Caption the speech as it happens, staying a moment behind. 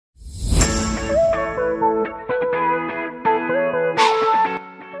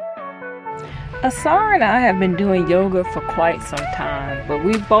Asar and I have been doing yoga for quite some time, but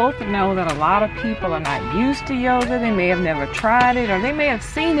we both know that a lot of people are not used to yoga. They may have never tried it, or they may have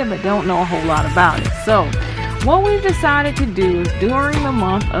seen it but don't know a whole lot about it. So what we've decided to do is during the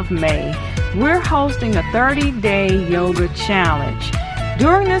month of May, we're hosting a 30-day yoga challenge.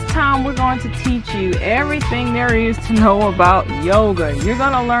 During this time, we're going to teach you everything there is to know about yoga. You're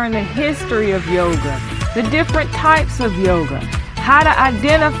going to learn the history of yoga, the different types of yoga, how to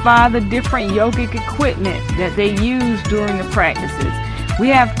identify the different yogic equipment that they use during the practices. We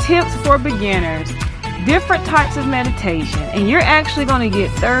have tips for beginners, different types of meditation, and you're actually going to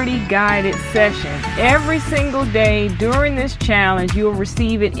get 30 guided sessions every single day during this challenge. You'll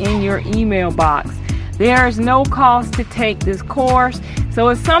receive it in your email box. There is no cost to take this course, so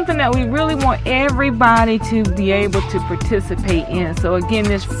it's something that we really want everybody to be able to participate in. So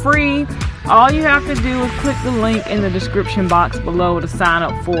again, it's free. All you have to do is click the link in the description box below to sign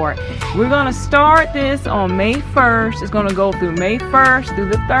up for it. We're going to start this on May 1st. It's going to go through May 1st through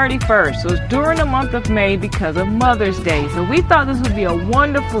the 31st. So it's during the month of May because of Mother's Day. So we thought this would be a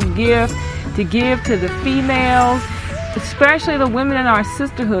wonderful gift to give to the females, especially the women in our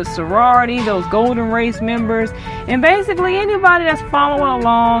sisterhood sorority, those Golden Race members, and basically anybody that's following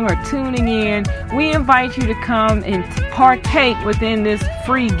along or tuning in. We invite you to come and partake within this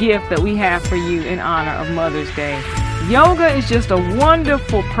free gift that we have for you in honor of Mother's Day. Yoga is just a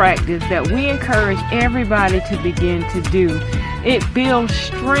wonderful practice that we encourage everybody to begin to do. It builds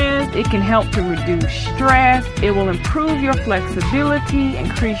strength, it can help to reduce stress, it will improve your flexibility,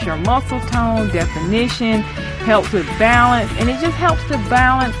 increase your muscle tone, definition, helps with balance, and it just helps to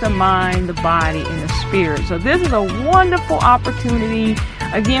balance the mind, the body, and the spirit. So this is a wonderful opportunity,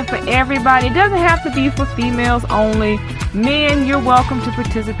 again, for everybody. It doesn't have to be for females only. Men, you're welcome to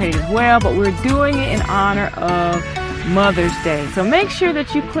participate as well, but we're doing it in honor of Mother's Day. So make sure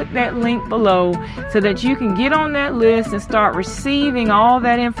that you click that link below so that you can get on that list and start receiving all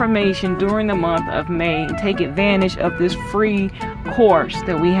that information during the month of May and take advantage of this free course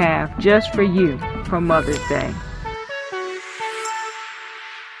that we have just for you for Mother's Day.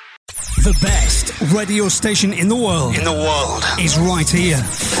 The best radio station in the world is right here,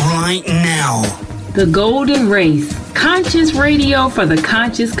 right now. The Golden Race, conscious radio for the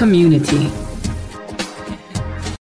conscious community.